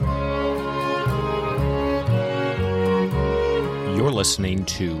You're listening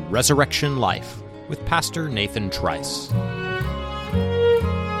to Resurrection Life with Pastor Nathan Trice.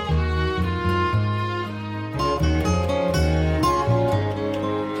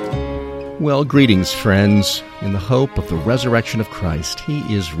 Well, greetings, friends. In the hope of the resurrection of Christ, He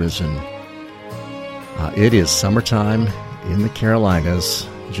is risen. It is summertime in the Carolinas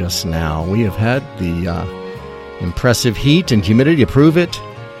just now. We have had the impressive heat and humidity to prove it,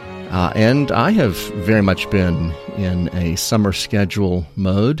 and I have very much been in a summer schedule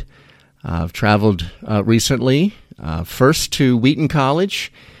mode. I've traveled recently, first to Wheaton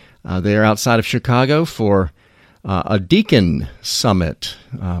College. They're outside of Chicago for a deacon summit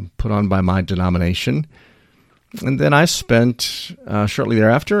put on by my denomination. And then I spent, shortly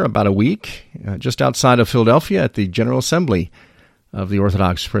thereafter, about a week just outside of Philadelphia at the General Assembly of the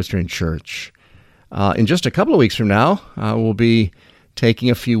Orthodox Presbyterian Church. In just a couple of weeks from now, I will be taking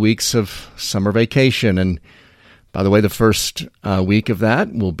a few weeks of summer vacation. And by the way, the first week of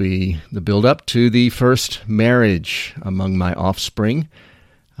that will be the build-up to the first marriage among my offspring.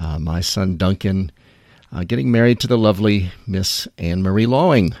 My son Duncan getting married to the lovely Miss Anne-Marie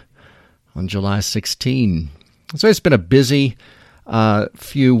Lawing on July 16. So it's been a busy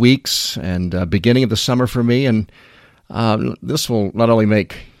few weeks and beginning of the summer for me, and this will not only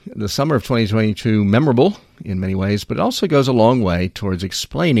make the summer of 2022 memorable in many ways, but it also goes a long way towards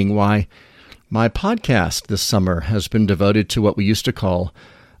explaining why my podcast this summer has been devoted to what we used to call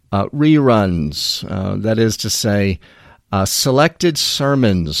reruns. That is to say, selected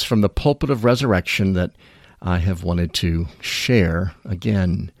sermons from the pulpit of resurrection that I have wanted to share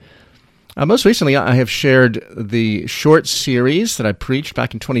again. Most recently, I have shared the short series that I preached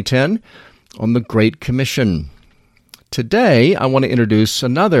back in 2010 on the Great Commission. Today, I want to introduce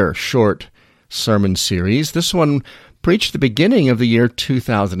another short sermon series. This one preached at the beginning of the year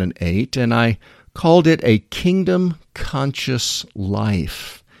 2008, and I called it A Kingdom Conscious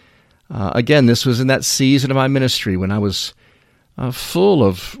Life. Again, this was in that season of my ministry when I was full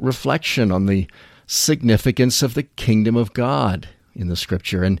of reflection on the significance of the kingdom of God in the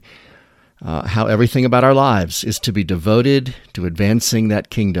Scripture and how everything about our lives is to be devoted to advancing that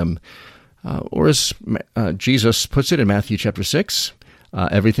kingdom. Or as Jesus puts it in Matthew chapter 6,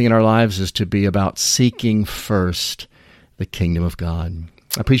 everything in our lives is to be about seeking first the kingdom of God.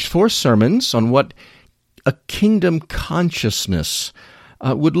 I preached 4 sermons on what a kingdom consciousness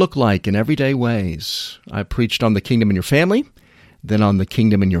would look like in everyday ways. I preached on the kingdom in your family, then on the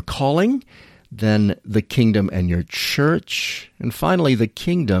kingdom in your calling, then the kingdom and your church, and finally the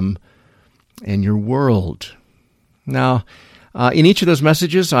kingdom and your world. Now, in each of those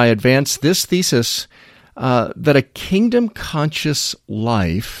messages, I advanced this thesis that a kingdom-conscious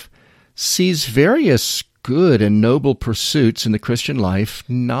life sees various good and noble pursuits in the Christian life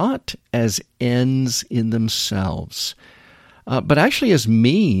not as ends in themselves, but actually as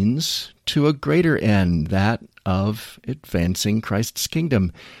means to a greater end, that of advancing Christ's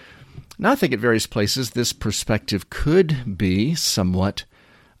kingdom. Now, I think at various places this perspective could be somewhat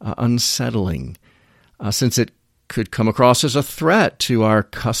unsettling, since it could come across as a threat to our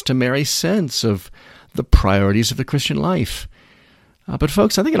customary sense of the priorities of the Christian life. But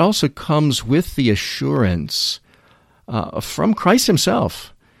folks, I think it also comes with the assurance from Christ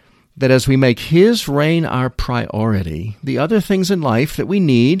Himself that as we make His reign our priority, the other things in life that we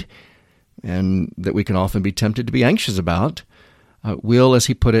need and that we can often be tempted to be anxious about will, as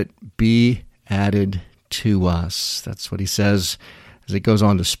He put it, be added to us. That's what He says as it goes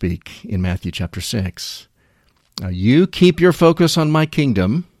on to speak in Matthew chapter 6. You keep your focus on my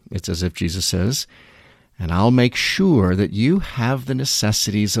kingdom, it's as if Jesus says, and I'll make sure that you have the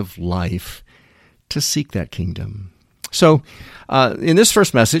necessities of life to seek that kingdom. So, in this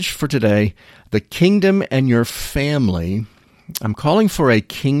first message for today, the kingdom and your family, I'm calling for a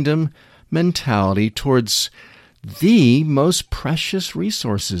kingdom mentality towards the most precious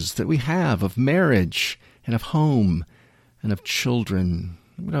resources that we have of marriage and of home and of children.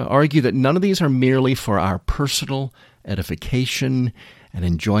 I'm going to argue that none of these are merely for our personal edification and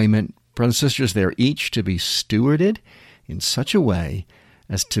enjoyment. Brothers and sisters, they're each to be stewarded in such a way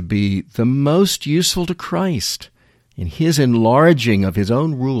as to be the most useful to Christ in His enlarging of His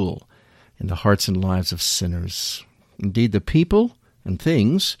own rule in the hearts and lives of sinners. Indeed, the people and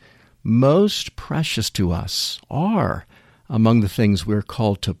things most precious to us are among the things we're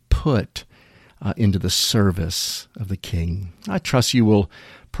called to put into the service of the King. I trust you will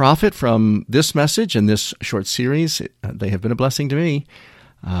profit from this message and this short series. They have been a blessing to me,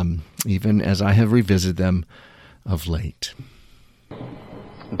 even as I have revisited them of late. I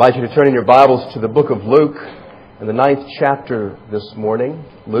invite you to turn in your Bibles to the book of Luke in the 9th chapter this morning,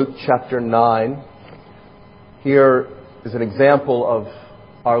 Luke chapter 9. Here is an example of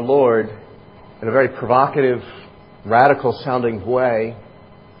our Lord in a very provocative, radical-sounding way,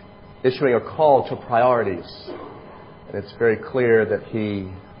 issuing a call to priorities. And it's very clear that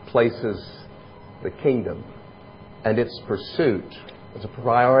He places the kingdom and its pursuit as a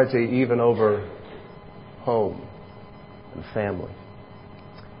priority even over home and family.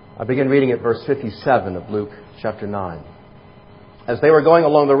 I begin reading at verse 57 of Luke chapter 9. As they were going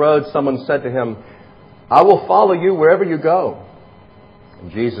along the road, someone said to Him, "I will follow you wherever you go."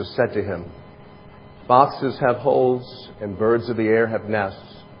 And Jesus said to him, "Foxes have holes and birds of the air have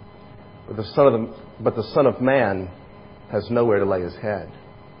nests, but the Son of Man has nowhere to lay His head."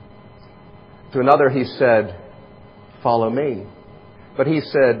 To another He said, "Follow me." But he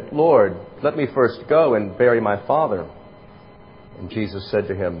said, "Lord, let me first go and bury my father." And Jesus said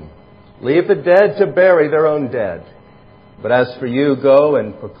to him, "Leave the dead to bury their own dead. But as for you, go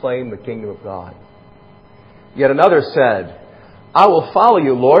and proclaim the kingdom of God." Yet another said, "I will follow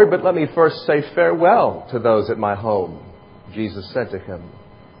you, Lord, but let me first say farewell to those at my home." Jesus said to him,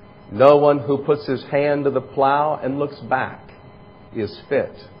 "No one who puts his hand to the plow and looks back is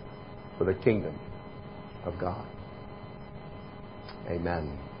fit for the kingdom of God."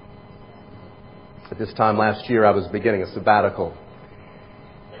 Amen. At this time last year, I was beginning a sabbatical.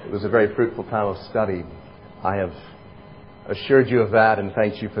 It was a very fruitful time of study. I have assured you of that and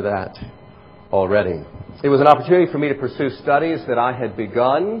thanked you for that already. It was an opportunity for me to pursue studies that I had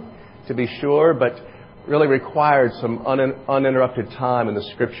begun, to be sure, but really required some uninterrupted time in the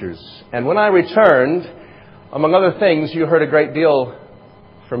Scriptures. And when I returned, among other things, you heard a great deal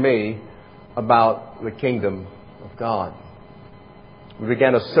from me about the kingdom of God. We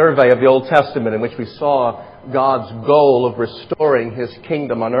began a survey of the Old Testament in which we saw God's goal of restoring His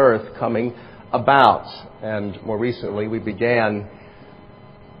kingdom on earth coming about. And more recently, we began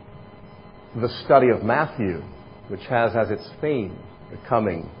the study of Matthew, which has as its theme the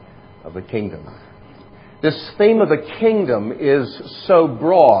coming of the kingdom. This theme of the kingdom is so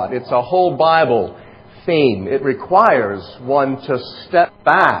broad. It's a whole Bible theme. It requires one to step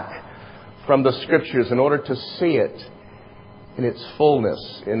back from the Scriptures in order to see it in its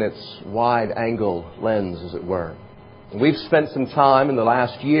fullness, in its wide-angle lens, as it were. And we've spent some time in the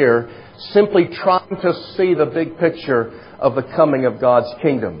last year simply trying to see the big picture of the coming of God's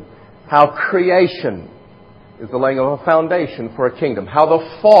kingdom. How creation is the laying of a foundation for a kingdom. How the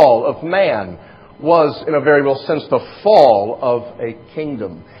fall of man was, in a very real sense, the fall of a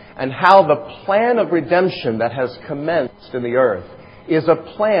kingdom. And how the plan of redemption that has commenced in the earth is a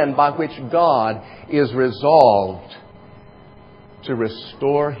plan by which God is resolved to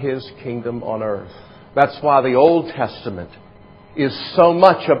restore His kingdom on earth. That's why the Old Testament is so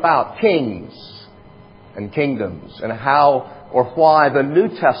much about kings and kingdoms, and how or why the New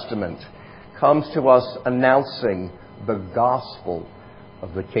Testament comes to us announcing the gospel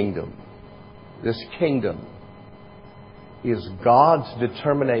of the kingdom. This kingdom is God's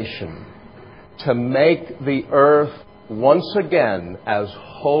determination to make the earth once again as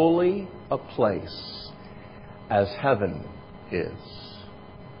holy a place as heaven is.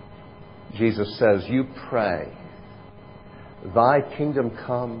 Jesus says, "You pray, Thy kingdom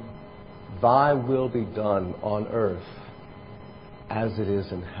come, Thy will be done on earth as it is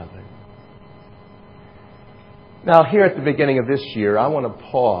in heaven." Now, here at the beginning of this year, I want to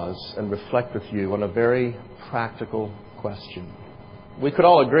pause and reflect with you on a very practical question. We could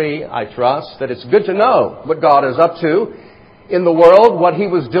all agree, I trust, that it's good to know what God is up to in the world, what He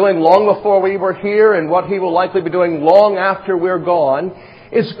was doing long before we were here, and what He will likely be doing long after we're gone.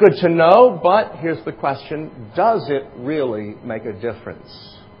 It's good to know, but here's the question: does it really make a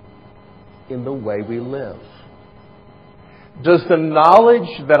difference in the way we live? Does the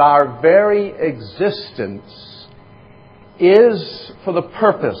knowledge that our very existence is for the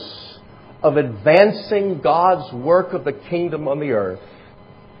purpose of advancing God's work of the kingdom on the earth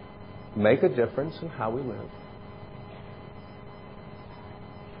make a difference in how we live?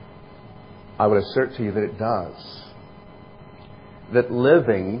 I would assert to you that it does. That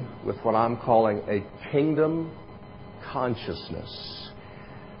living with what I'm calling a kingdom consciousness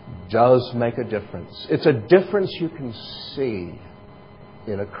does make a difference. It's a difference you can see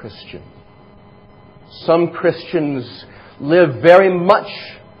in a Christian. Some Christians live very much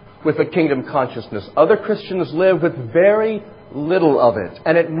with a kingdom consciousness. Other Christians live with very little of it.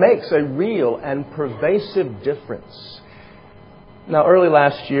 And it makes a real and pervasive difference. Now, early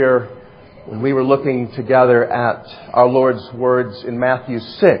last year, when we were looking together at our Lord's words in Matthew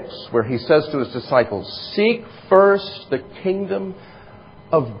 6, where He says to His disciples, "Seek first the kingdom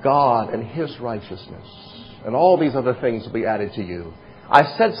of God and His righteousness, and all these other things will be added to you." I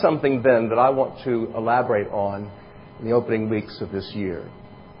said something then that I want to elaborate on in the opening weeks of this year.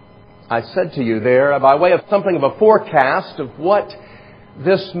 I said to you there, by way of something of a forecast of what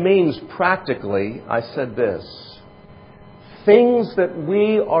this means practically, I said this: things that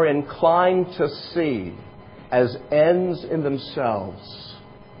we are inclined to see as ends in themselves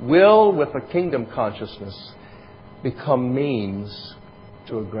will, with a kingdom consciousness, become means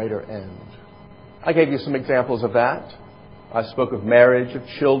to a greater end. I gave you some examples of that. I spoke of marriage, of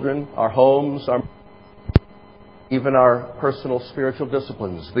children, our homes, even our personal spiritual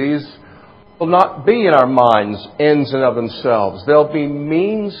disciplines. These will not be in our minds ends in of themselves. They'll be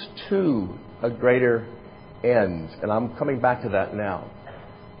means to a greater end. And I'm coming back to that now.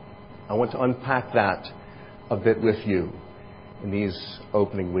 I want to unpack that a bit with you in these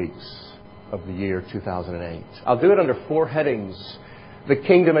opening weeks of the year 2008. I'll do it under 4 headings: the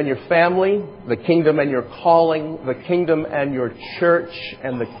kingdom and your family, the kingdom and your calling, the kingdom and your church,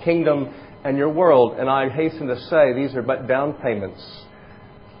 and the kingdom and your world. And I hasten to say these are but down payments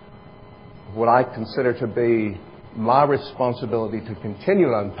of what I consider to be my responsibility to continue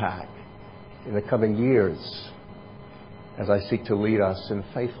to unpack in the coming years as I seek to lead us in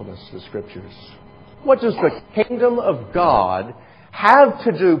faithfulness to the Scriptures. What does the kingdom of God have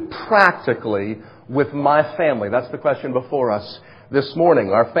to do practically with my family? That's the question before us this morning.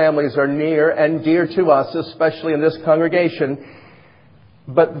 Our families are near and dear to us, especially in this congregation.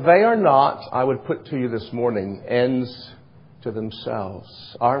 But they are not, I would put to you this morning, ends to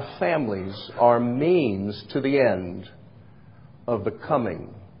themselves. Our families are means to the end of the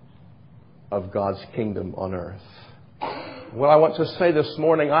coming of God's kingdom on earth. What I want to say this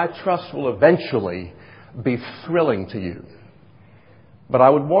morning, I trust, will eventually be thrilling to you. But I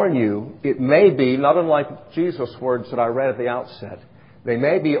would warn you, it may be, not unlike Jesus' words that I read at the outset, they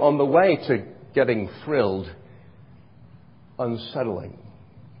may be on the way to getting thrilled, unsettling.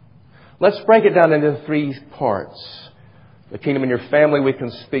 Let's break it down into 3 parts. The kingdom and your family, we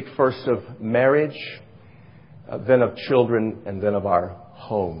can speak first of marriage, then of children, and then of our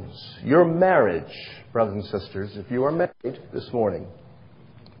homes. Your marriage, brothers and sisters, if you are married this morning,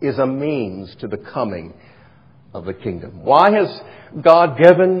 is a means to the coming of the kingdom. Why has God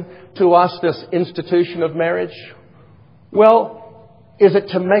given to us this institution of marriage? Well, is it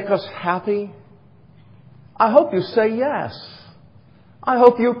to make us happy? I hope you say yes. I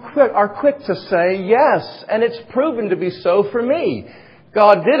hope you are quick to say yes. And it's proven to be so for me.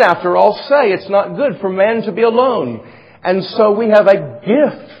 God did, after all, say it's not good for man to be alone. And so we have a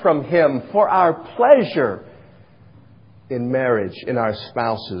gift from Him for our pleasure in marriage, in our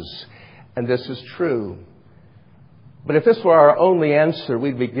spouses. And this is true. But if this were our only answer,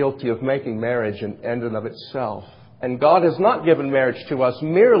 we'd be guilty of making marriage an end in of itself. And God has not given marriage to us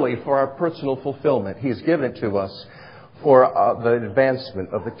merely for our personal fulfillment. He's given it to us for the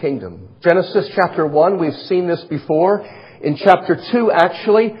advancement of the kingdom. Genesis chapter 1, we've seen this before. In chapter 2,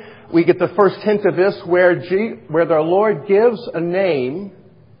 actually, we get the first hint of this where the Lord gives a name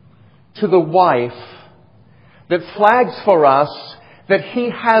to the wife that flags for us that He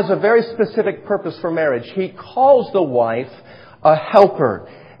has a very specific purpose for marriage. He calls the wife a helper.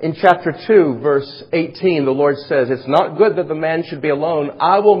 In chapter 2, verse 18, the Lord says, "It's not good that the man should be alone.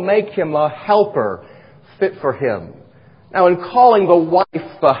 I will make him a helper fit for him." Now, in calling the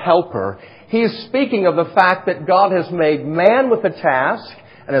wife the helper, He is speaking of the fact that God has made man with a task.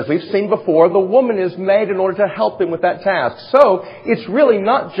 And as we've seen before, the woman is made in order to help him with that task. So, it's really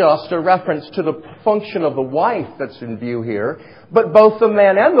not just a reference to the function of the wife that's in view here, but both the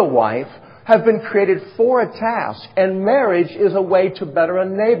man and the wife have been created for a task. And marriage is a way to better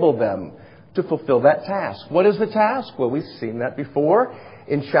enable them to fulfill that task. What is the task? Well, we've seen that before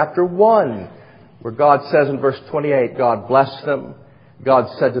in chapter 1, where God says in verse 28, God blessed them. God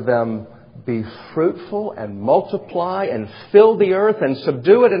said to them, "Be fruitful and multiply and fill the earth and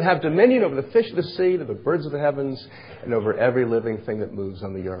subdue it and have dominion over the fish of the sea, and the birds of the heavens, and over every living thing that moves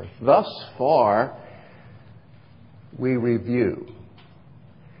on the earth." Thus far, we review.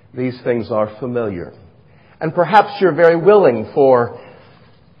 These things are familiar. And perhaps you're very willing for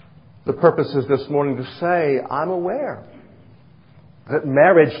the purposes this morning to say, I'm aware that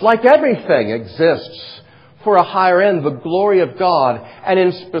marriage, like everything, exists for a higher end, the glory of God. And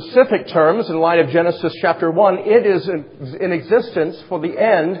in specific terms, in light of Genesis chapter 1, it is in existence for the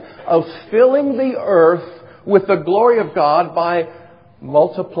end of filling the earth with the glory of God by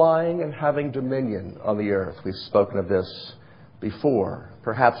multiplying and having dominion on the earth. We've spoken of this before.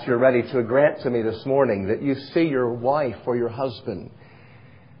 Perhaps you're ready to grant to me this morning that you see your wife or your husband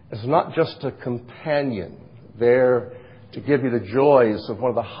as not just a companion there to give you the joys of one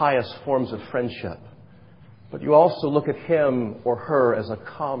of the highest forms of friendship, but you also look at him or her as a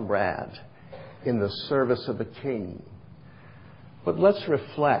comrade in the service of the King. But let's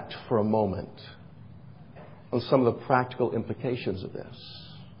reflect for a moment on some of the practical implications of this.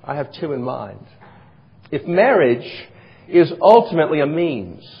 I have two in mind. If marriage is ultimately a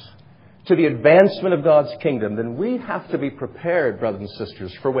means to the advancement of God's kingdom, then we have to be prepared, brothers and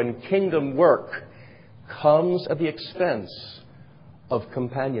sisters, for when kingdom work comes at the expense of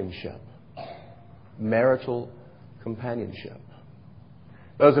companionship, marital companionship.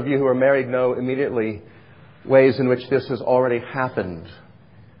 Those of you who are married know immediately ways in which this has already happened.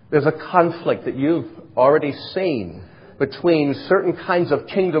 There's a conflict that you've already seen between certain kinds of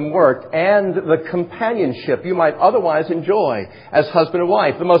kingdom work and the companionship you might otherwise enjoy as husband and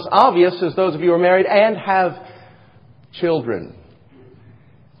wife. The most obvious is those of you who are married and have children.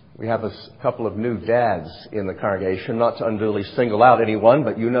 We have a couple of new dads in the congregation, not to unduly single out anyone,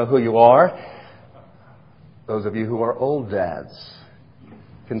 but you know who you are. Those of you who are old dads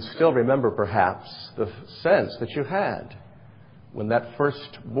can still remember perhaps the sense that you had when that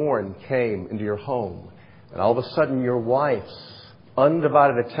firstborn came into your home. And all of a sudden, your wife's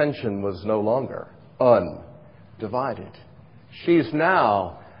undivided attention was no longer undivided. She's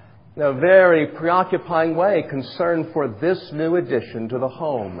now, in a very preoccupying way, concerned for this new addition to the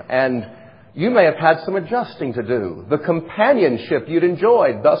home. And you may have had some adjusting to do. The companionship you'd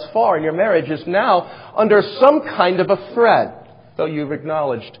enjoyed thus far in your marriage is now under some kind of a threat, though you've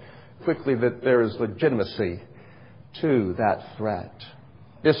acknowledged quickly that there is legitimacy to that threat.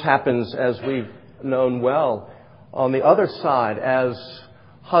 This happens, as we've known well, on the other side, as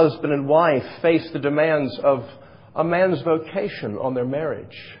husband and wife face the demands of a man's vocation on their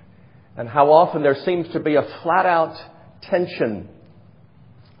marriage. And how often there seems to be a flat-out tension,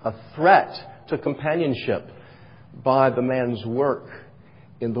 a threat to companionship by the man's work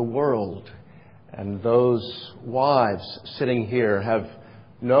in the world. And those wives sitting here have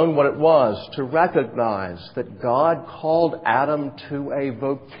known what it was to recognize that God called Adam to a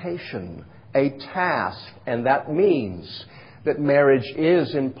vocation, a task, and that means that marriage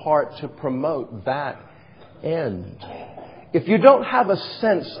is in part to promote that end. If you don't have a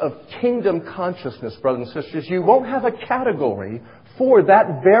sense of kingdom consciousness, brothers and sisters, you won't have a category for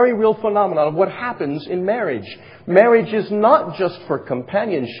that very real phenomenon of what happens in marriage. Marriage is not just for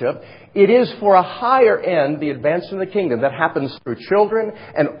companionship. It is for a higher end, the advancement of the kingdom. That happens through children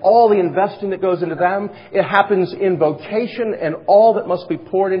and all the investing that goes into them. It happens in vocation and all that must be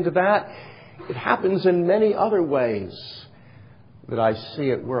poured into that. It happens in many other ways that I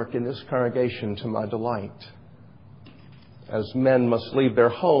see at work in this congregation to my delight. As men must leave their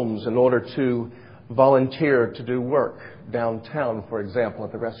homes in order to volunteer to do work downtown, for example,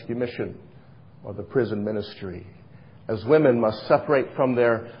 at the rescue mission or the prison ministry. As women must separate from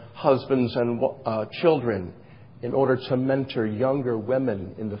their husbands and children in order to mentor younger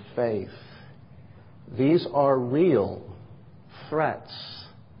women in the faith. These are real threats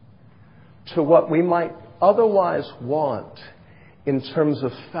to what we might otherwise want in terms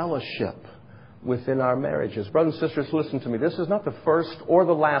of fellowship within our marriages. Brothers and sisters, listen to me. This is not the first or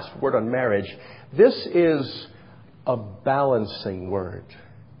the last word on marriage. This is a balancing word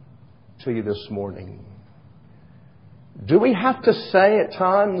to you this morning. Do we have to say at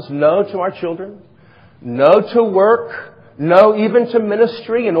times no to our children? No to work? No even to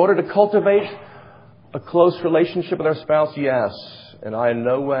ministry in order to cultivate a close relationship with our spouse? Yes. And I in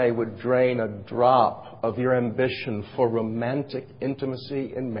no way would drain a drop of your ambition for romantic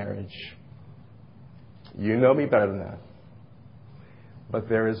intimacy in marriage. You know me better than that. But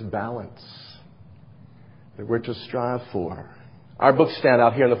there is balance that we're to strive for. Our bookstand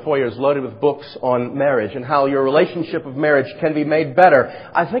out here in the foyer is loaded with books on marriage and how your relationship of marriage can be made better.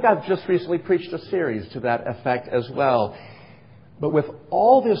 I think I've just recently preached a series to that effect as well. But with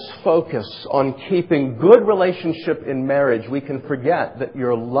all this focus on keeping good relationship in marriage, we can forget that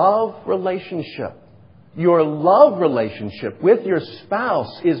your love relationship with your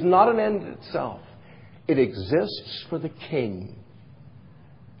spouse is not an end in itself. It exists for the King.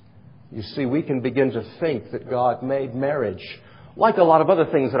 You see, we can begin to think that God made marriage, like a lot of other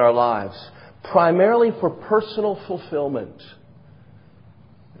things in our lives, primarily for personal fulfillment.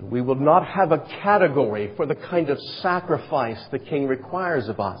 We will not have a category for the kind of sacrifice the King requires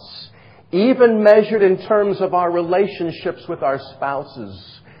of us, even measured in terms of our relationships with our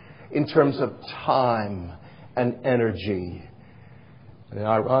spouses, in terms of time and energy. And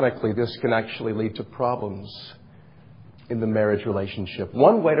ironically, this can actually lead to problems in the marriage relationship.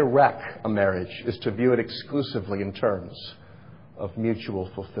 One way to wreck a marriage is to view it exclusively in terms of mutual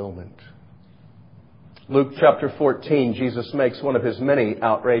fulfillment. Luke chapter 14, Jesus makes one of his many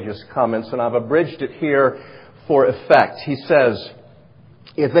outrageous comments, and I've abridged it here for effect. He says,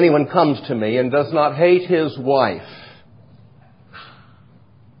 If anyone comes to me and does not hate his wife,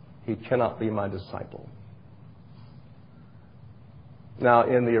 he cannot be my disciple. Now,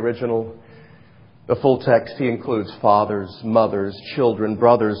 in the original, the full text, he includes fathers, mothers, children,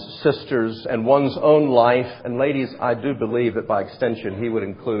 brothers, sisters, and one's own life. And ladies, I do believe that by extension, he would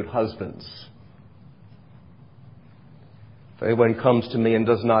include husbands. If anyone comes to me and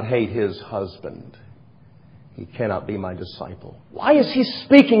does not hate his husband, he cannot be my disciple. Why is he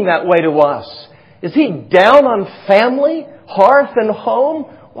speaking that way to us? Is he down on family, hearth, and home?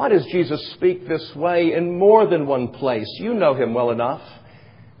 Why does Jesus speak this way in more than one place? You know him well enough.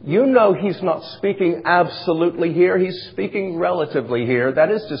 You know he's not speaking absolutely here. He's speaking relatively here.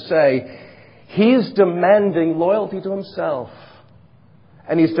 That is to say, he's demanding loyalty to himself.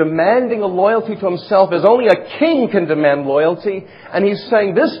 And he's demanding a loyalty to himself as only a king can demand loyalty. And he's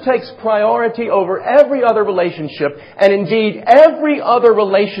saying this takes priority over every other relationship. And indeed, every other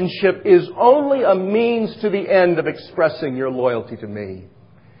relationship is only a means to the end of expressing your loyalty to me.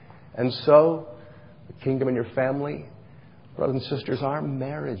 And so, the kingdom and your family, brothers and sisters, our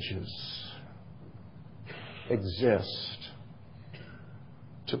marriages exist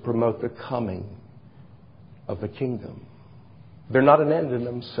to promote the coming of the kingdom. They're not an end in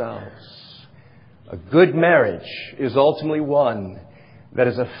themselves. A good marriage is ultimately one that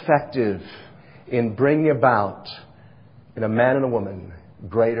is effective in bringing about, in a man and a woman,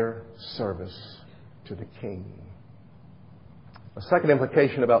 greater service to the King. A second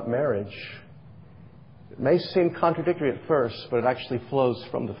implication about marriage, it may seem contradictory at first, but it actually flows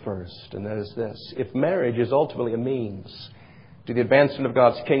from the first, and that is this. If marriage is ultimately a means to the advancement of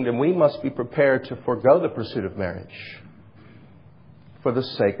God's kingdom, we must be prepared to forego the pursuit of marriage for the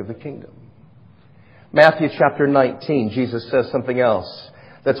sake of the kingdom. Matthew chapter 19, Jesus says something else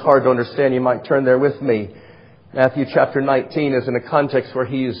that's hard to understand. You might turn there with me. Matthew chapter 19 is in a context where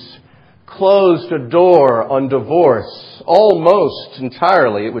he's closed a door on divorce almost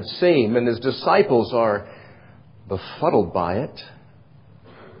entirely, it would seem, and his disciples are befuddled by it.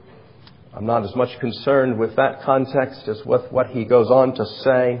 I'm not as much concerned with that context as with what he goes on to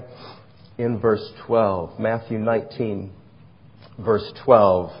say in verse 12. Matthew 19, verse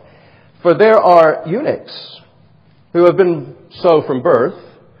 12. For there are eunuchs who have been so from birth,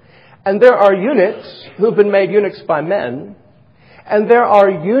 and there are eunuchs who have been made eunuchs by men, and there are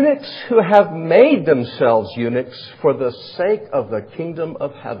eunuchs who have made themselves eunuchs for the sake of the kingdom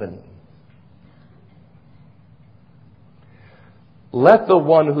of heaven. Let the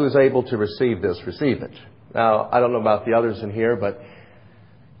one who is able to receive this receive it. Now, I don't know about the others in here, but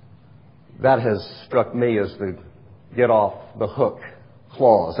that has struck me as the get off the hook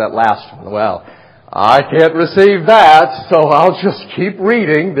clause, that last one. Well, I can't receive that, so I'll just keep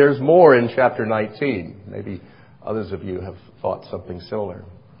reading. There's more in chapter 19. Maybe others of you have thought something similar.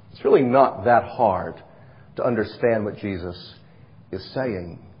 It's really not that hard to understand what Jesus is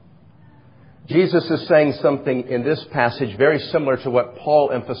saying. Jesus is saying something in this passage very similar to what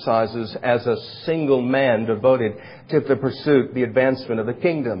Paul emphasizes as a single man devoted to the pursuit, the advancement of the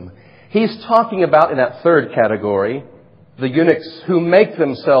kingdom. He's talking about, in that third category, the eunuchs who make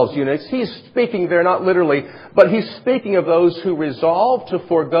themselves eunuchs. He's speaking there not literally, but he's speaking of those who resolve to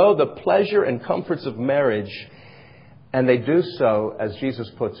forego the pleasure and comforts of marriage. And they do so, as Jesus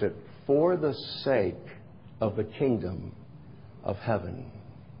puts it, for the sake of the kingdom of heaven.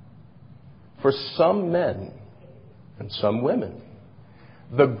 For some men and some women,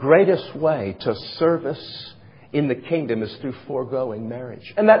 the greatest way to service in the kingdom is through foregoing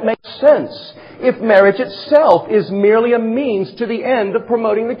marriage. And that makes sense if marriage itself is merely a means to the end of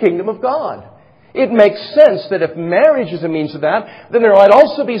promoting the kingdom of God. It makes sense that if marriage is a means of that, then there might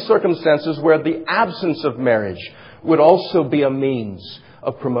also be circumstances where the absence of marriage would also be a means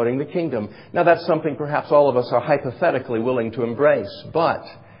of promoting the kingdom. Now, that's something perhaps all of us are hypothetically willing to embrace. But,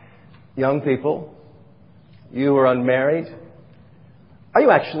 young people, you who are unmarried, are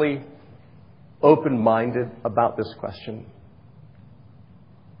you actually open-minded about this question?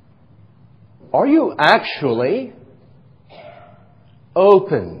 Are you actually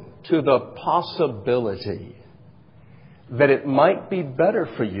open to the possibility that it might be better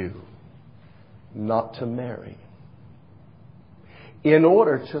for you not to marry in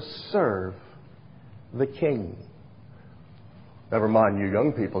order to serve the King? Never mind you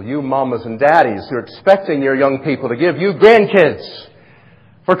young people, you mamas and daddies who are expecting your young people to give you grandkids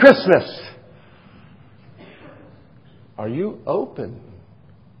for Christmas. Are you open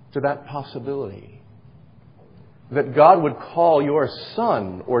to that possibility that God would call your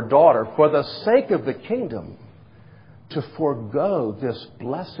son or daughter, for the sake of the kingdom, to forego this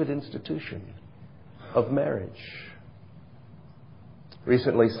blessed institution of marriage?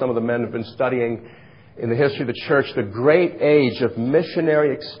 Recently, some of the men have been studying in the history of the church the great age of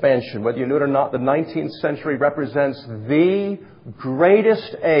missionary expansion. Whether you know it or not, the 19th century represents the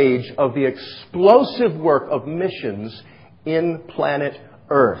greatest age of the explosive work of missions in planet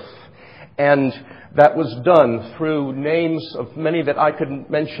Earth. And that was done through names of many that I could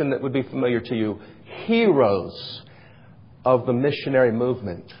mention that would be familiar to you. Heroes of the missionary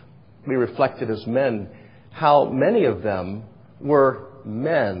movement. We reflected as men how many of them were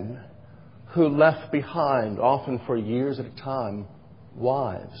men who left behind, often for years at a time,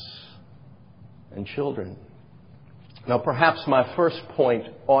 wives and children. Now, perhaps my first point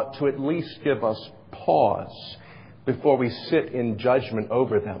ought to at least give us pause before we sit in judgment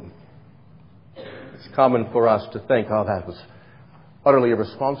over them. It's common for us to think, oh, that was utterly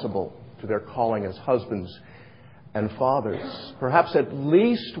irresponsible to their calling as husbands and fathers. Perhaps at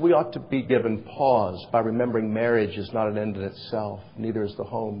least we ought to be given pause by remembering marriage is not an end in itself, neither is the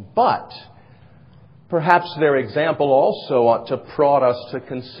home. But perhaps their example also ought to prod us to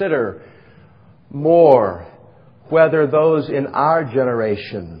consider more whether those in our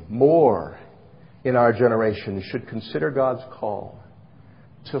generation, should consider God's call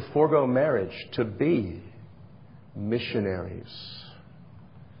to forego marriage, to be missionaries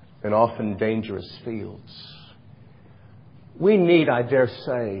in often dangerous fields. We need, I dare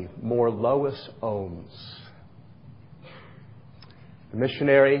say, more Lois Ohms. The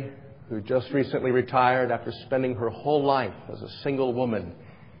missionary who just recently retired after spending her whole life as a single woman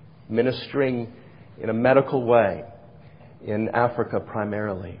ministering in a medical way in Africa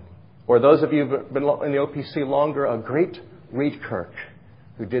primarily. Or those of you who've been in the OPC longer, a great Reed Kirk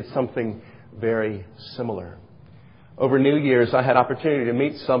who did something very similar. Over New Year's, I had opportunity to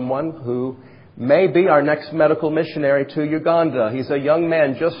meet someone who may be our next medical missionary to Uganda. He's a young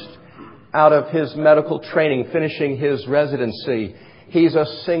man just out of his medical training, finishing his residency. He's a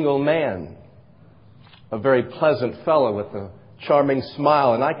single man, a very pleasant fellow with a charming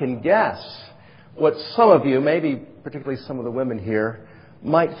smile. And I can guess what some of you, maybe particularly some of the women here,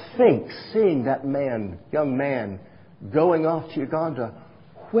 might think, seeing that man, young man, going off to Uganda.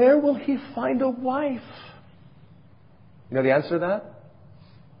 Where will he find a wife? You know the answer to that?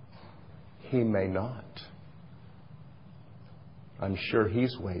 He may not. I'm sure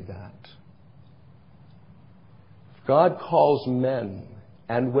he's weighed that. If God calls men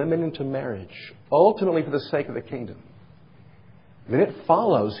and women into marriage, ultimately for the sake of the kingdom, then it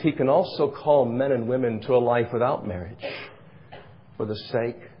follows He can also call men and women to a life without marriage for the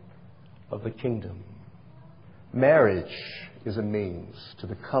sake of the kingdom. Marriage is a means to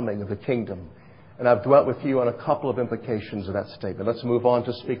the coming of the kingdom. And I've dwelt with you on a couple of implications of that statement. Let's move on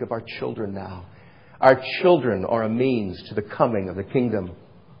to speak of our children now. Our children are a means to the coming of the kingdom.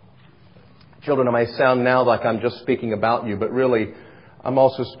 Children, I may sound now like I'm just speaking about you, but really, I'm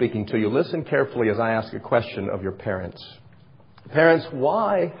also speaking to you. Listen carefully as I ask a question of your parents. Parents,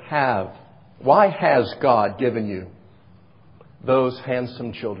 why has God given you those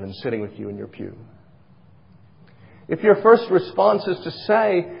handsome children sitting with you in your pew? If your first response is to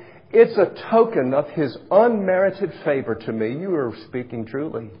say, it's a token of His unmerited favor to me, you are speaking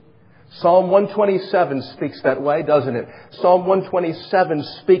truly. Psalm 127 speaks that way, doesn't it? Psalm 127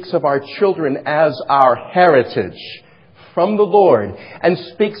 speaks of our children as our heritage from the Lord and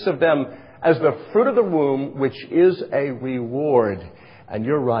speaks of them as the fruit of the womb, which is a reward. And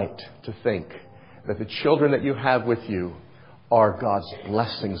you're right to think that the children that you have with you are God's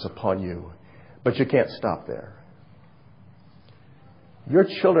blessings upon you. But you can't stop there. Your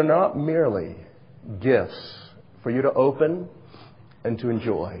children are not merely gifts for you to open and to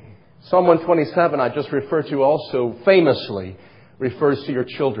enjoy. Psalm 127, I just referred to, also famously refers to your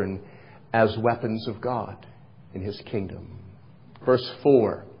children as weapons of God in His kingdom. Verse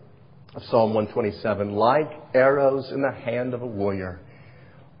 4 of Psalm 127, like arrows in the hand of a warrior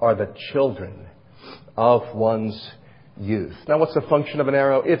are the children of one's youth. Now, what's the function of an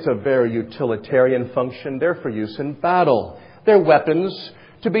arrow? It's a very utilitarian function. They're for use in battle. They're weapons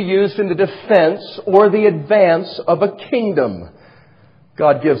to be used in the defense or the advance of a kingdom.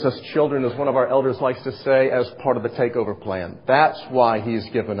 God gives us children, as one of our elders likes to say, as part of the takeover plan. That's why He's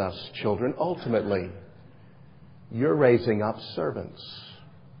given us children. Ultimately, you're raising up servants,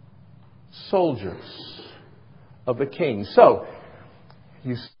 soldiers of the King. So,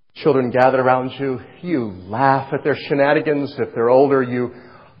 you children gather around you, you laugh at their shenanigans. If they're older, you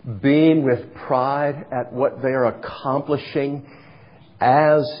beam with pride at what they are accomplishing,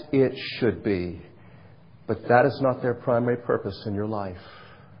 as it should be. But that is not their primary purpose in your life.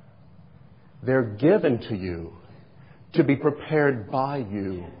 They're given to you to be prepared by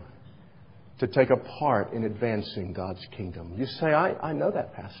you to take a part in advancing God's kingdom. You say, I know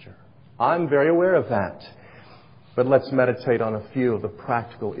that, Pastor. I'm very aware of that. But let's meditate on a few of the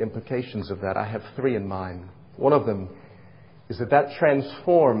practical implications of that. I have 3 in mind. One of them is that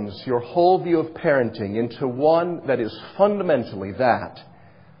transforms your whole view of parenting into one that is fundamentally that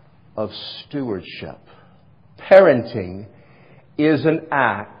of stewardship. Parenting is an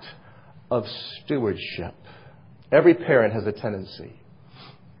act of stewardship. Every parent has a tendency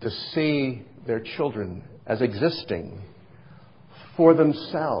to see their children as existing for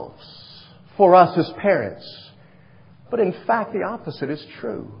themselves, for us as parents. But in fact, the opposite is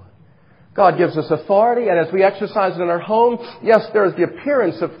true. God gives us authority, and as we exercise it in our home, yes, there is the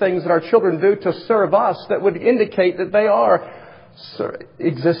appearance of things that our children do to serve us that would indicate that they are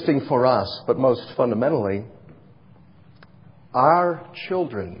existing for us. But most fundamentally, our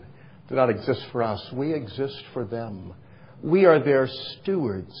children do not exist for us. We exist for them. We are their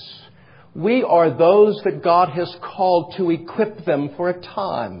stewards. We are those that God has called to equip them for a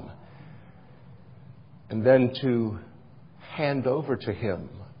time and then to hand over to Him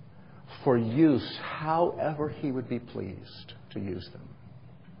for use however He would be pleased to use them.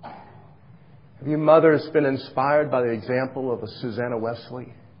 Have you mothers been inspired by the example of a Susanna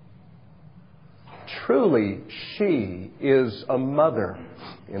Wesley? Truly, she is a mother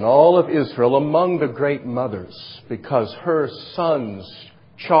in all of Israel, among the great mothers, because her sons,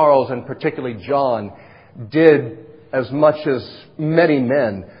 Charles and particularly John, did as much as many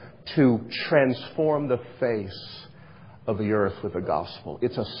men to transform the face of the earth with the gospel.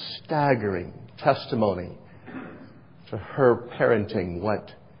 It's a staggering testimony to her parenting,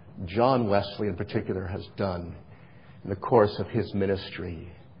 what John Wesley in particular has done in the course of his ministry.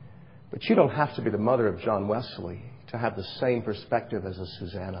 But you don't have to be the mother of John Wesley to have the same perspective as a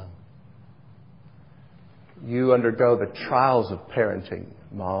Susanna. You undergo the trials of parenting,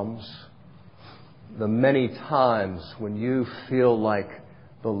 moms. The many times when you feel like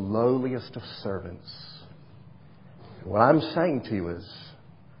the lowliest of servants. What I'm saying to you is,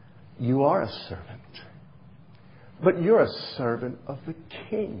 you are a servant. But you're a servant of the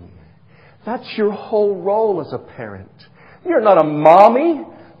King. That's your whole role as a parent. You're not a mommy.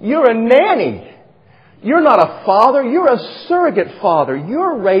 You're a nanny. You're not a father. You're a surrogate father.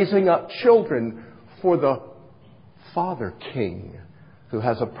 You're raising up children for the Father King who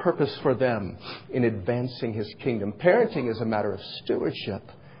has a purpose for them in advancing His kingdom. Parenting is a matter of stewardship.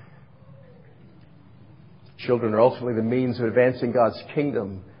 Children are ultimately the means of advancing God's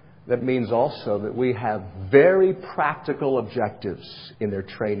kingdom. That means also that we have very practical objectives in their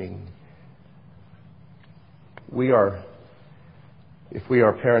training. If we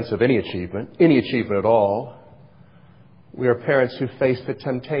are parents of any achievement at all, we are parents who face the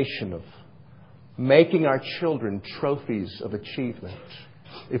temptation of making our children trophies of achievement.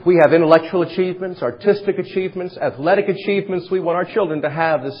 If we have intellectual achievements, artistic achievements, athletic achievements, we want our children to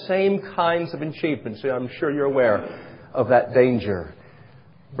have the same kinds of achievements. I'm sure you're aware of that danger.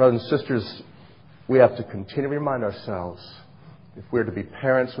 Brothers and sisters, we have to continually remind ourselves, if we're to be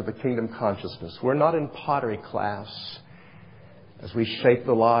parents with a kingdom consciousness, we're not in pottery class as we shape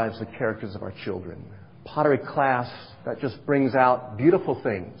the lives, the characters of our children. Pottery class, that just brings out beautiful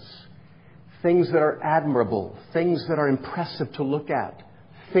things. Things that are admirable. Things that are impressive to look at.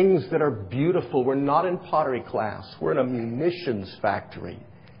 Things that are beautiful. We're not in pottery class. We're in a munitions factory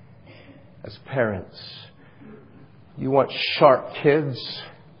as parents. You want sharp kids?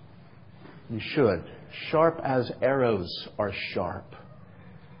 You should. Sharp as arrows are sharp.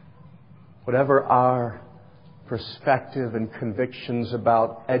 Whatever our perspective and convictions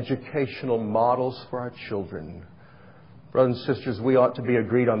about educational models for our children, brothers and sisters, we ought to be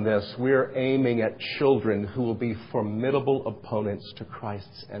agreed on this. We're aiming at children who will be formidable opponents to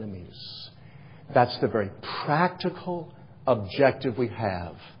Christ's enemies. That's the very practical objective we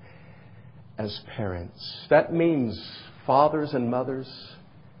have as parents. That means, fathers and mothers,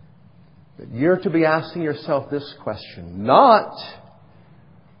 that you're to be asking yourself this question. Not,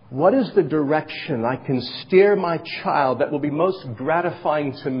 what is the direction I can steer my child that will be most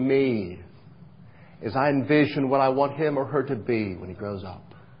gratifying to me as I envision what I want him or her to be when he grows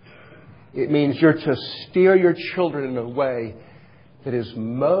up? It means you're to steer your children in a way that is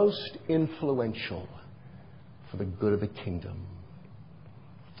most influential for the good of the kingdom.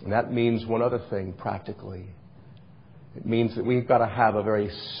 And that means one other thing practically. It means that we've got to have a very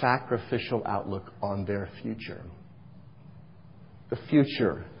sacrificial outlook on their future. The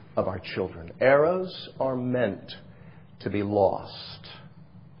future of our children. Arrows are meant to be lost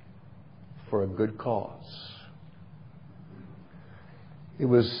for a good cause. It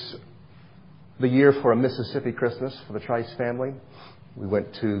was the year for a Mississippi Christmas for the Trice family. We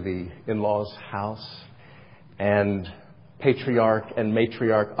went to the in-laws' house, and Patriarch and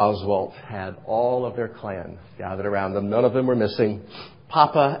Matriarch Oswald had all of their clan gathered around them. None of them were missing.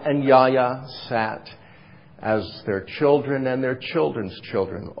 Papa and Yaya sat as their children and their children's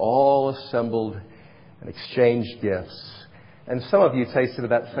children all assembled and exchanged gifts. And some of you tasted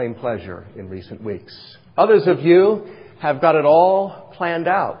of that same pleasure in recent weeks. Others of you have got it all planned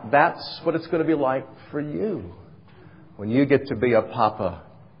out. That's what it's going to be like for you when you get to be a papa,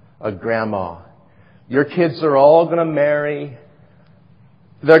 a grandma. Your kids are all going to marry.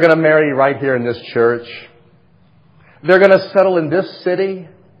 They're going to marry right here in this church. They're going to settle in this city.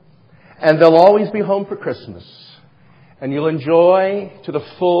 And they'll always be home for Christmas. And you'll enjoy to the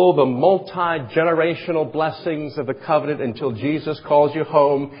full the multi-generational blessings of the covenant until Jesus calls you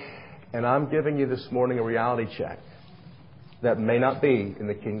home. And I'm giving you this morning a reality check that may not be in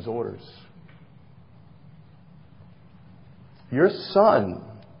the King's orders. Your son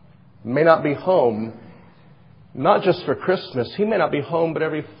may not be home, not just for Christmas. He may not be home but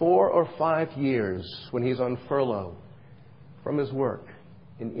every 4 or 5 years when he's on furlough from his work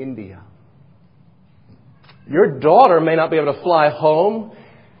in India. Your daughter may not be able to fly home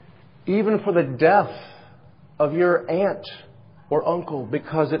even for the death of your aunt or uncle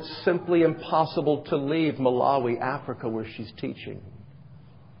because it's simply impossible to leave Malawi, Africa, where she's teaching.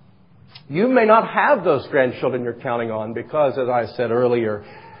 You may not have those grandchildren you're counting on because, as I said earlier,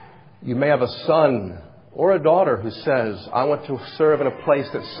 you may have a son or a daughter who says, I want to serve in a place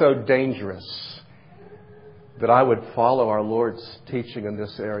that's so dangerous that I would follow our Lord's teaching in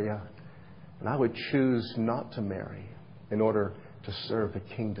this area. And I would choose not to marry in order to serve the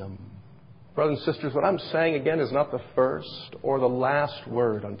kingdom. Brothers and sisters, what I'm saying again is not the first or the last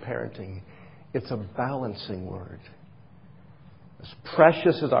word on parenting. It's a balancing word. As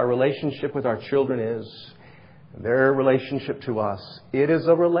precious as our relationship with our children is, and their relationship to us, it is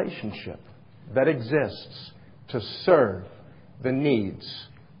a relationship that exists to serve the needs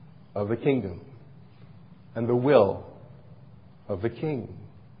of the kingdom and the will of the King.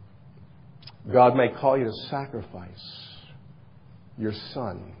 God may call you to sacrifice your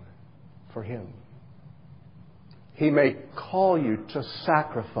son for Him. He may call you to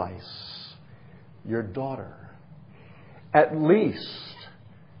sacrifice your daughter. At least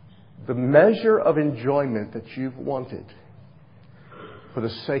the measure of enjoyment that you've wanted for the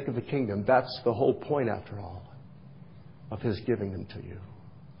sake of the kingdom. That's the whole point, after all, of His giving them to you.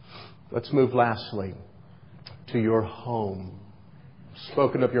 Let's move lastly to your home.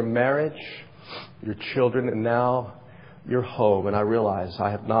 Spoken of your marriage, your children, and now your home. And I realize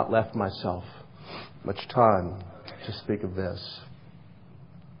I have not left myself much time to speak of this.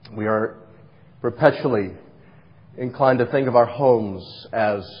 We are perpetually inclined to think of our homes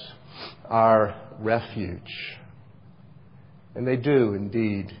as our refuge. And they do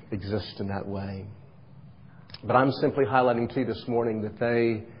indeed exist in that way. But I'm simply highlighting to you this morning that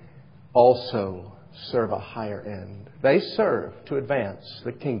they also serve a higher end. They serve to advance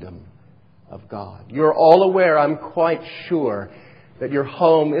the kingdom of God. You're all aware, I'm quite sure, that your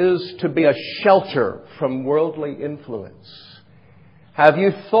home is to be a shelter from worldly influence. Have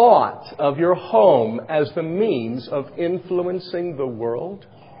you thought of your home as the means of influencing the world?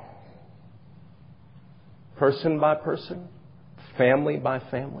 Person by person, family by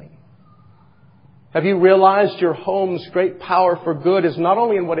family. Have you realized your home's great power for good is not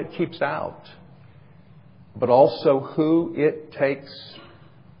only in what it keeps out, but also who it takes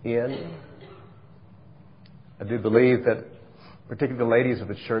in? I do believe that particularly the ladies of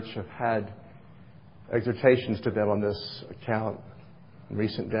the church have had exhortations to them on this account in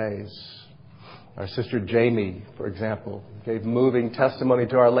recent days. Our sister Jamie, for example, gave moving testimony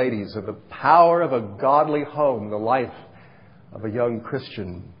to our ladies of the power of a godly home, the life of a young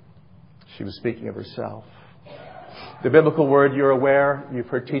Christian. She was speaking of herself. The biblical word, you're aware, you've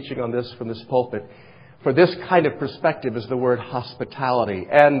heard teaching on this from this pulpit, for this kind of perspective is the word hospitality.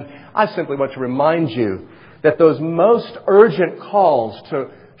 And I simply want to remind you that those most urgent calls to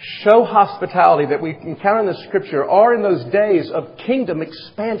show hospitality that we encounter in the Scripture are in those days of kingdom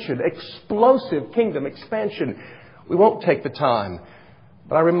expansion, explosive kingdom expansion. We won't take the time.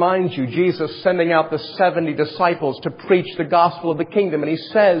 But I remind you, Jesus sending out the 70 disciples to preach the gospel of the kingdom. And He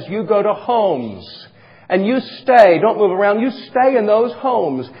says, you go to homes and you stay. Don't move around. You stay in those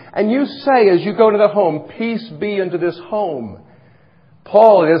homes. And you say as you go to the home, peace be unto this home.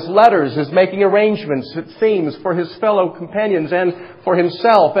 Paul, in his letters, is making arrangements, it seems, for his fellow companions and for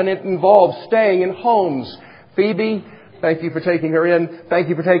himself. And it involves staying in homes. Phoebe, thank you for taking her in. Thank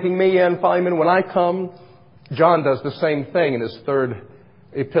you for taking me in, Philemon. When I come, John does the same thing in his third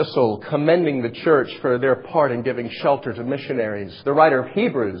epistle commending the church for their part in giving shelter to missionaries. The writer of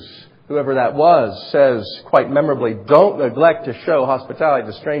Hebrews, whoever that was, says quite memorably, "Don't neglect to show hospitality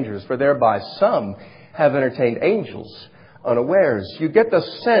to strangers, for thereby some have entertained angels unawares." You get the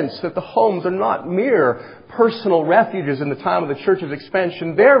sense that the homes are not mere personal refuges in the time of the church's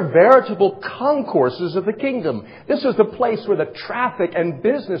expansion. They're veritable concourses of the kingdom. This is the place where the traffic and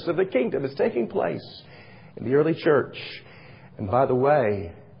business of the kingdom is taking place in the early church. And by the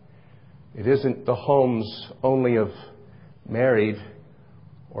way, it isn't the homes only of married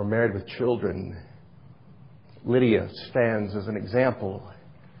or married with children. Lydia stands as an example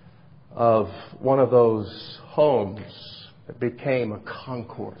of one of those homes that became a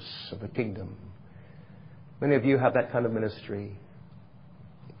concourse of the kingdom. Many of you have that kind of ministry.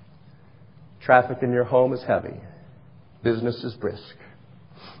 Traffic in your home is heavy. Business is brisk.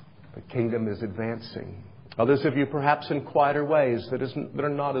 The kingdom is advancing. Others of you perhaps in quieter ways that are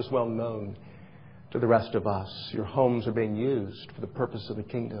not as well known to the rest of us. Your homes are being used for the purpose of the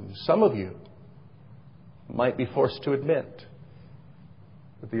kingdom. Some of you might be forced to admit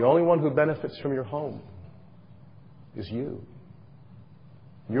that the only one who benefits from your home is you.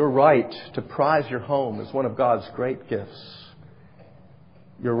 You're right to prize your home as one of God's great gifts.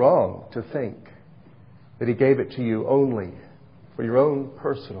 You're wrong to think that He gave it to you only for your own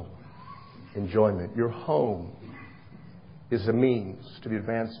personal enjoyment. Your home is a means to the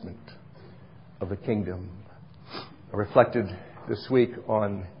advancement of the kingdom. I reflected this week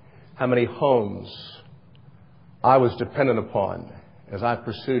on how many homes I was dependent upon as I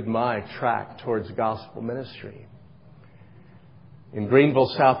pursued my track towards gospel ministry. In Greenville,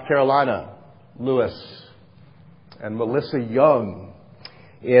 South Carolina, Lewis and Melissa Young.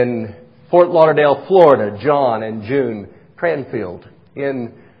 In Fort Lauderdale, Florida, John and June Cranfield.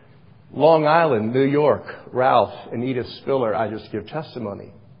 In Long Island, New York, Ralph and Edith Spiller. I just give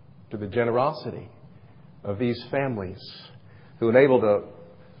testimony to the generosity of these families who enabled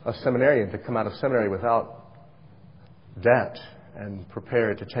a seminarian to come out of seminary without debt and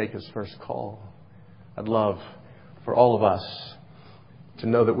prepared to take his first call. I'd love for all of us to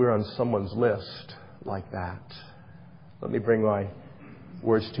know that we're on someone's list like that. Let me bring my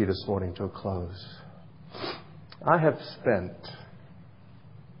words to you this morning to a close. I have spent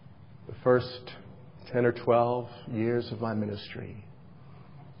the first 10 or 12 years of my ministry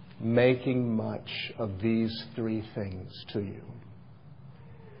making much of these three things to you.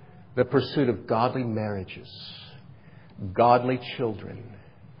 The pursuit of godly marriages, godly children,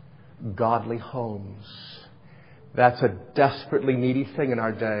 godly homes. That's a desperately needy thing in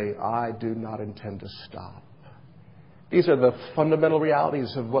our day. I do not intend to stop. These are the fundamental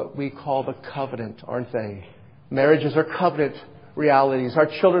realities of what we call the covenant, aren't they? Marriages are covenant realities. Our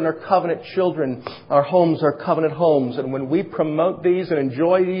children are covenant children. Our homes are covenant homes. And when we promote these and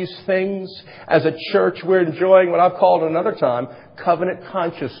enjoy these things, as a church, we're enjoying what I've called another time, covenant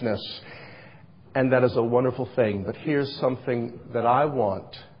consciousness. And that is a wonderful thing. But here's something that I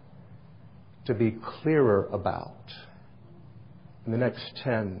want to be clearer about in the next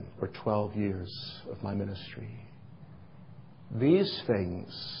 10 or 12 years of my ministry. These things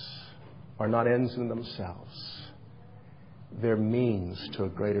are not ends in themselves. They're means to a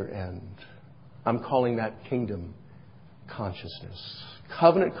greater end. I'm calling that kingdom consciousness.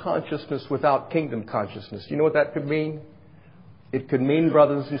 Covenant consciousness without kingdom consciousness. You know what that could mean? It could mean,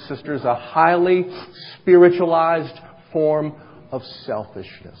 brothers and sisters, a highly spiritualized form of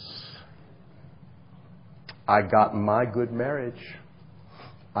selfishness. I got my good marriage.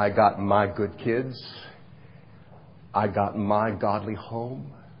 I got my good kids. I got my godly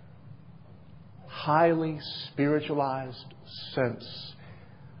home. Highly spiritualized sense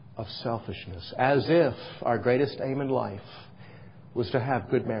of selfishness. As if our greatest aim in life was to have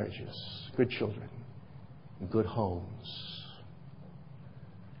good marriages, good children, good homes.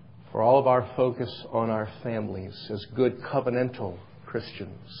 For all of our focus on our families as good covenantal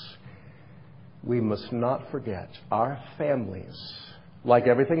Christians, we must not forget our families, like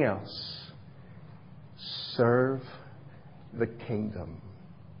everything else, serve the kingdom.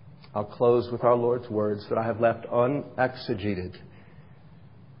 I'll close with our Lord's words that I have left unexegeted,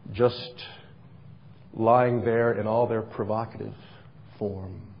 just lying there in all their provocative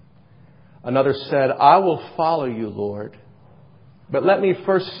form. Another said, "I will follow you, Lord, but let me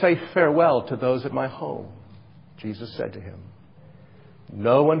first say farewell to those at my home." Jesus said to him,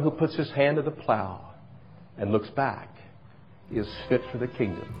 "No one who puts his hand to the plow and looks back is fit for the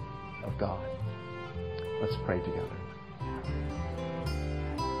kingdom of God." Let's pray together.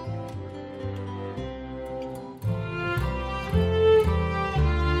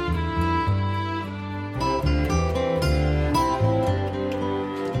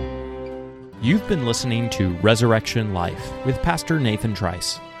 You've been listening to Resurrection Life with Pastor Nathan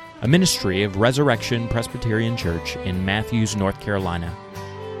Trice, a ministry of Resurrection Presbyterian Church in Matthews, North Carolina.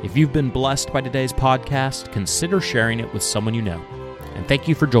 If you've been blessed by today's podcast, consider sharing it with someone you know. And thank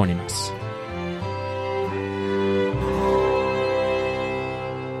you for joining us.